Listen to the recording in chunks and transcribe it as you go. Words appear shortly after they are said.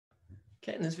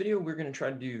Okay, in this video, we're going to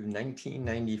try to do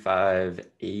 1995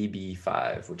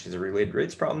 AB5, which is a related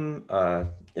rates problem.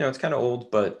 It's kind of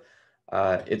old, but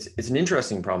it's an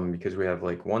interesting problem because we have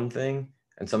like one thing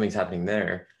and something's happening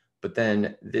there, but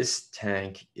then this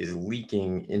tank is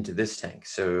leaking into this tank.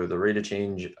 So the rate of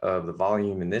change of the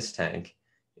volume in this tank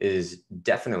is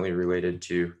definitely related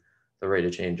to the rate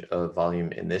of change of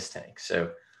volume in this tank. So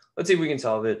let's see if we can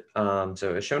solve it.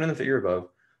 So as shown in the figure above,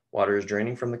 water is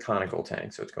draining from the conical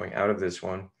tank, so it's going out of this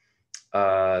one.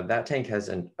 That tank has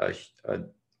an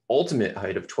ultimate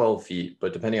height of 12 feet,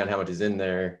 but depending on how much is in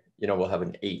there, we'll have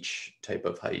an H type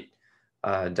of height.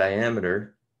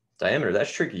 Diameter,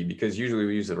 that's tricky because usually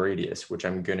we use the radius, which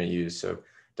I'm going to use. So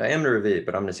diameter of 8,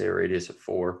 but I'm going to say a radius of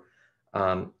 4,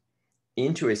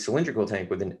 into a cylindrical tank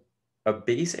with a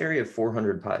base area of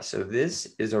 400 pi. So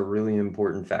this is a really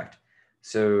important fact.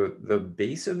 So the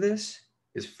base of this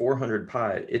is 400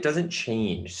 pi. It doesn't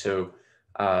change. So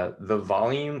the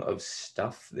volume of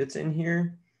stuff that's in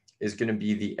here is going to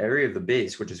be the area of the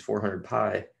base, which is 400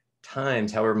 pi,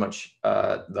 times however much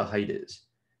the height is,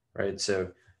 right? So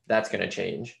that's going to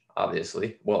change,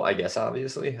 obviously. Well, I guess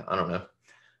obviously, I don't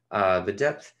know. The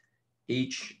depth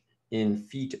H in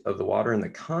feet of the water in the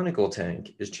conical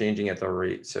tank is changing at the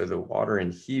rate. So the water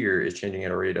in here is changing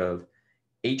at a rate of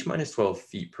H minus 12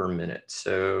 feet per minute.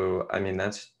 So, I mean,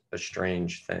 that's a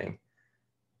strange thing,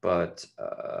 but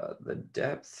the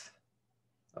depth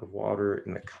of water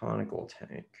in the conical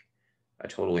tank, I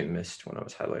totally missed when I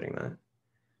was highlighting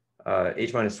that.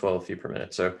 H minus 12 feet per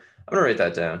minute. So I'm gonna write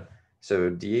that down. So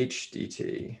dH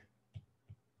dt,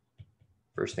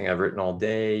 first thing I've written all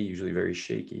day, usually very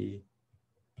shaky,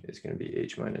 is gonna be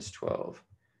H minus 12.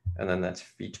 And then that's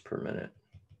feet per minute.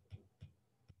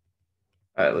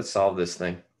 All right, let's solve this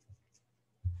thing.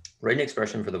 Write an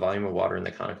expression for the volume of water in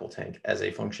the conical tank as a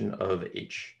function of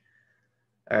H.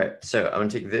 All right, so I'm gonna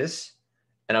take this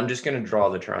and I'm just gonna draw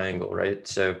the triangle, right?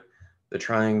 So the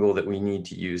triangle that we need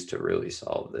to use to really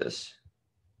solve this.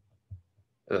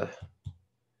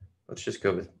 Let's just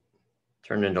go with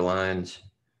turn into lines.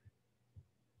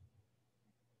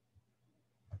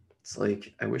 It's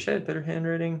like, I wish I had better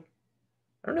handwriting.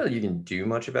 I don't know that you can do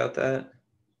much about that,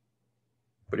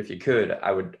 but if you could,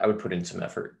 I would put in some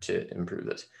effort to improve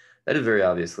this. That is very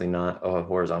obviously not a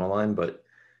horizontal line, but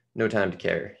no time to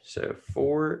care. So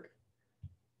 4,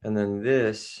 and then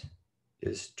this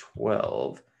is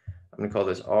 12. I'm gonna call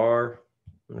this R,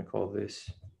 I'm gonna call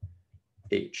this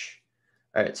H.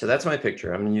 All right, so that's my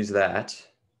picture. I'm gonna use that.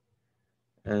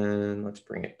 And let's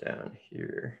bring it down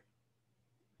here.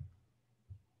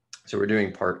 So we're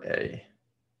doing part A.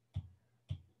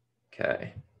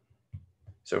 Okay.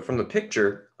 So from the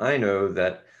picture, I know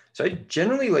that, so I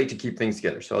generally like to keep things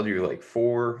together. So I'll do like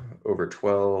 4 over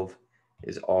 12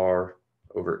 is R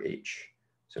over H.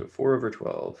 So 4 over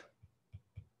 12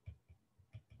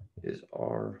 is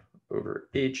R over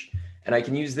H. And I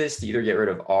can use this to either get rid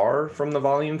of R from the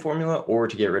volume formula or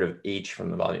to get rid of H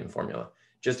from the volume formula.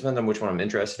 Just depends on which one I'm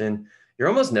interested in. You're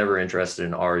almost never interested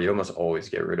in R. You almost always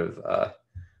get rid of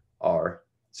R.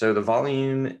 So the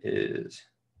volume is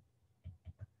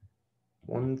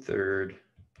 1/3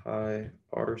 pi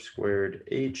R squared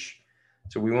H.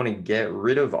 So we want to get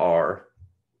rid of R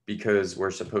because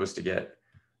we're supposed to get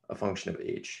a function of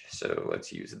H. So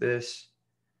let's use this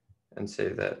and say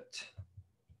that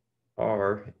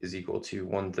R is equal to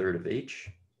 1/3 of H.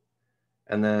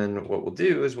 And then what we'll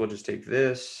do is we'll just take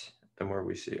this, and where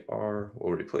we see R,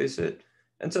 we'll replace it.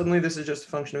 And suddenly this is just a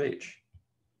function of H,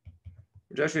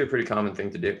 which is actually a pretty common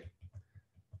thing to do.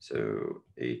 So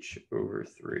H over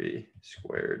 3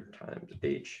 squared times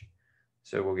H.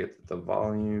 So we'll get that the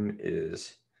volume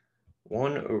is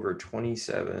 1 over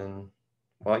 27.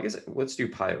 Well, I guess let's do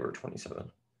pi over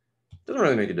 27. Doesn't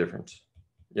really make a difference.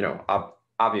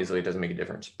 Obviously it doesn't make a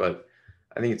difference, but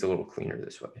I think it's a little cleaner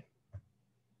this way.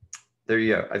 There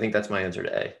you go. I think that's my answer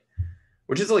to A,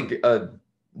 which is like,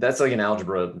 that's like an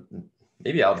algebra,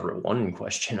 maybe algebra 1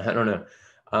 question. I don't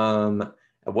know.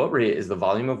 At what rate is the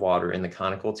volume of water in the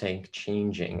conical tank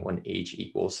changing when H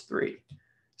equals 3?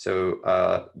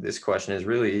 So this question is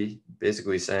really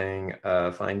basically saying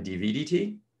find dV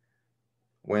dt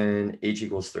when H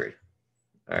equals 3.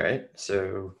 All right,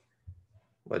 so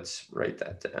let's write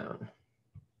that down.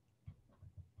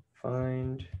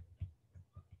 Find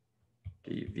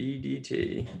dV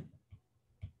dt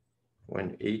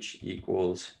when H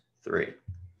equals 3.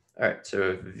 All right,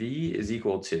 so if V is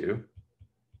equal to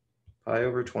pi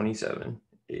over 27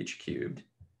 H cubed,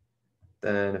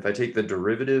 then if I take the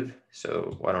derivative,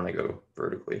 so why don't I go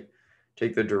vertically?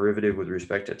 Take the derivative with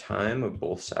respect to time of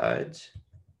both sides.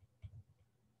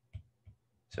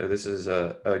 So this is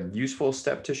a useful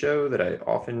step to show that I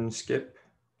often skip.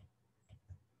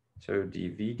 So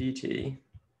dv dt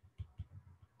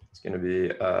is going to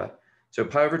be, so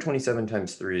pi over 27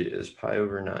 times 3 is pi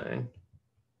over 9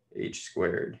 h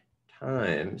squared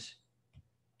times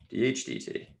dh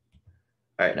dt.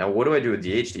 All right, now what do I do with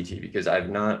dh dt? Because I've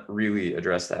not really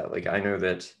addressed that. Like I know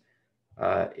that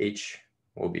h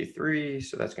will be 3,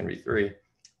 so that's going to be 3.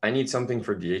 I need something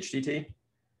for dh dt.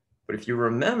 But if you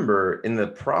remember, in the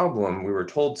problem, we were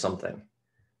told something.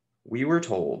 We were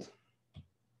told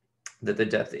that the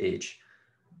depth h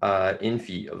in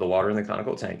feet of the water in the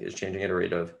conical tank is changing at a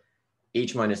rate of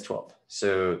h minus 12.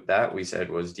 So that we said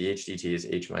was dh dt is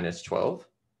h minus 12.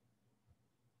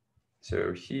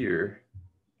 So here,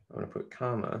 I'm going to put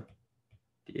comma,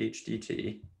 dh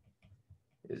dt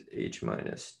is h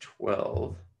minus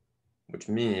 12, which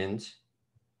means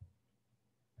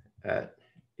at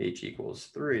h equals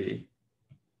 3,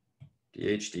 dh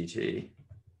dt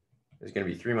is going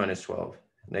to be 3 minus 12,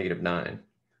 negative 9.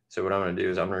 So what I'm going to do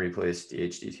is I'm going to replace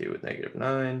dh dt with negative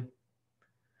 9.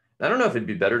 I don't know if it'd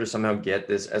be better to somehow get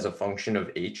this as a function of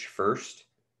h first.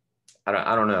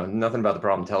 I don't know. Nothing about the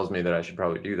problem tells me that I should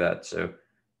probably do that. So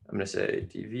I'm going to say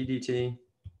dv dt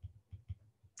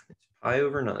is pi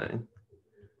over 9.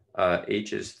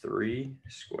 H is 3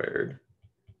 squared,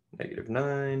 negative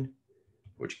 9,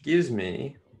 which gives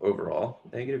me overall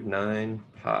negative 9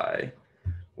 pi.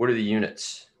 What are the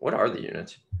units? What are the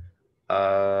units?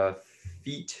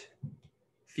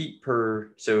 Feet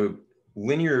per, so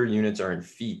linear units are in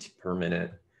feet per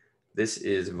minute. This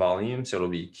is volume, so it'll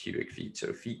be cubic feet.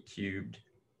 So feet cubed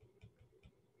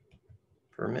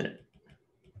per minute.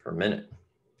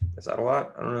 Is that a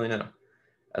lot? I don't really know.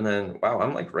 And then, wow,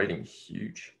 I'm like writing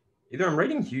huge. Either I'm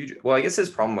writing huge. Well, I guess this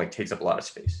problem like takes up a lot of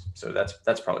space. So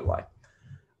that's probably why.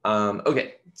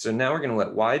 Okay, so now we're going to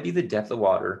let y be the depth of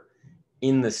water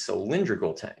in the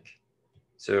cylindrical tank.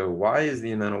 So y is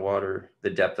the amount of water, the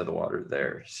depth of the water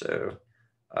there. So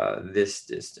this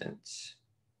distance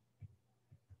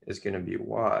is going to be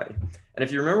y. And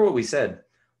if you remember what we said,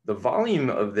 the volume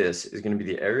of this is going to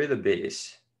be the area of the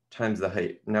base times the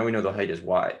height. Now we know the height is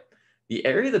y. The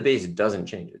area of the base doesn't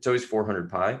change. It's always 400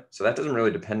 pi. So that doesn't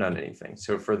really depend on anything.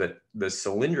 So for the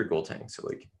cylindrical tank, so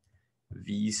like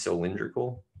V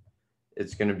cylindrical,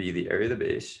 it's going to be the area of the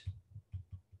base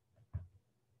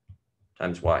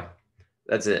times y.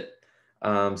 That's it.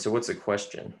 So what's the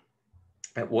question?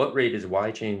 At what rate is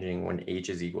y changing when h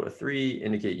is equal to 3?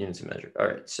 Indicate units of measure. All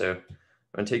right, so I'm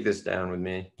going to take this down with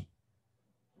me,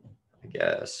 I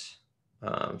guess.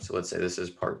 So let's say this is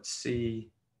part C.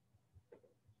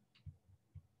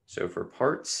 So for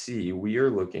part C, we are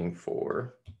looking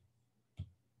for,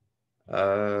 what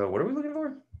are we looking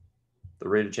for? The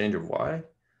rate of change of y?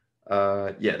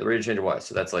 Yeah, the rate of change of y.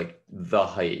 So that's like the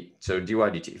height. So dy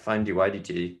dt, find dy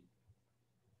dt.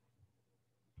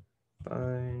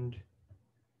 Find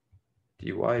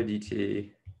dy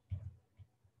dt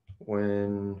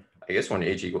when, I guess when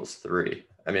h equals 3.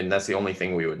 I mean, that's the only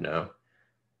thing we would know.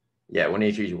 Yeah, when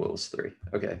h equals 3.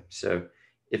 Okay, so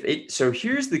so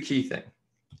here's the key thing.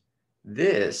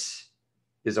 This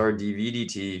is our dv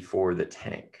dt for the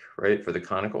tank, right? For the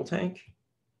conical tank.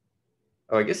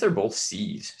 Oh, I guess they're both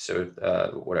C's, so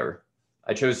whatever.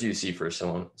 I chose to use C for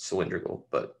cylindrical,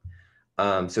 but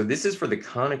so this is for the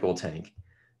conical tank.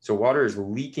 So water is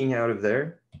leaking out of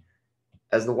there.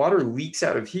 As the water leaks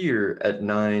out of here at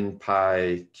 9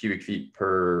 pi cubic feet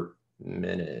per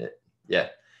minute, yeah,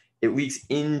 it leaks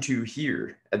into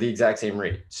here at the exact same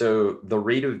rate. So the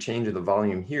rate of change of the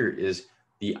volume here is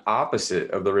the opposite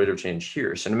of the rate of change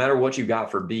here. So no matter what you got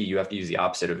for B, you have to use the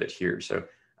opposite of it here. So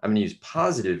I'm going to use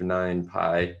positive 9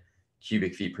 pi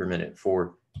cubic feet per minute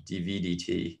for dv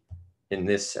dt in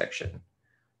this section.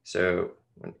 So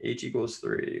when h equals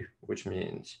 3, which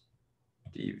means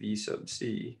dv sub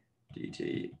c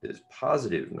dt is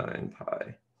positive 9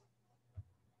 pi.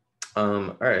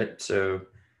 All right, so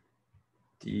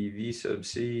dv sub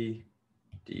c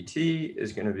dt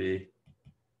is going to be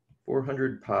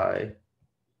 400 pi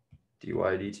dy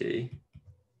dt.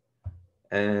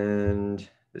 And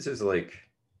this is like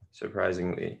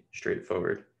surprisingly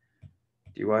straightforward.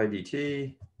 Dy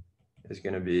dt is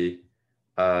going to be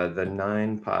the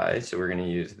 9 pi. So we're going to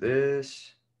use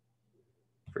this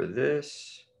for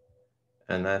this.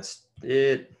 And that's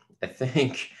it, I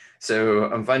think. So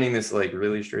I'm finding this like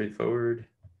really straightforward.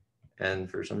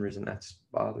 And for some reason that's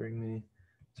bothering me.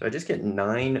 So I just get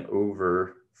 9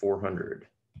 over 400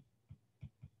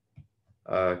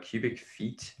 cubic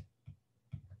feet.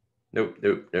 Nope.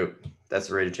 That's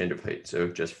the rate of change of height. So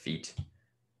just feet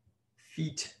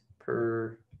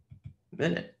per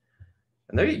minute.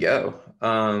 And there you go.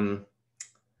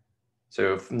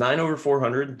 So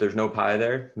 9/400, there's no pi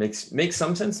there. Makes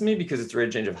some sense to me because it's rate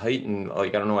of change of height, and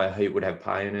like I don't know why height would have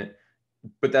pi in it,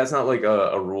 but that's not like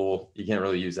a rule. You can't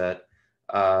really use that.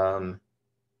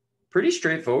 Pretty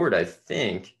straightforward, I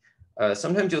think.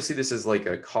 Sometimes you'll see this as like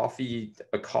a coffee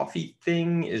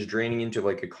thing is draining into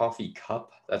like a coffee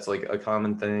cup. That's like a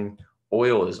common thing.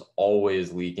 Oil is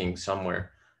always leaking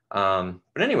somewhere.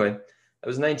 But anyway, that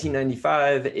was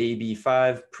 1995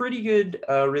 AB5. Pretty good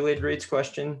related rates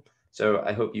question. So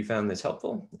I hope you found this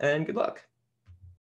helpful, and good luck.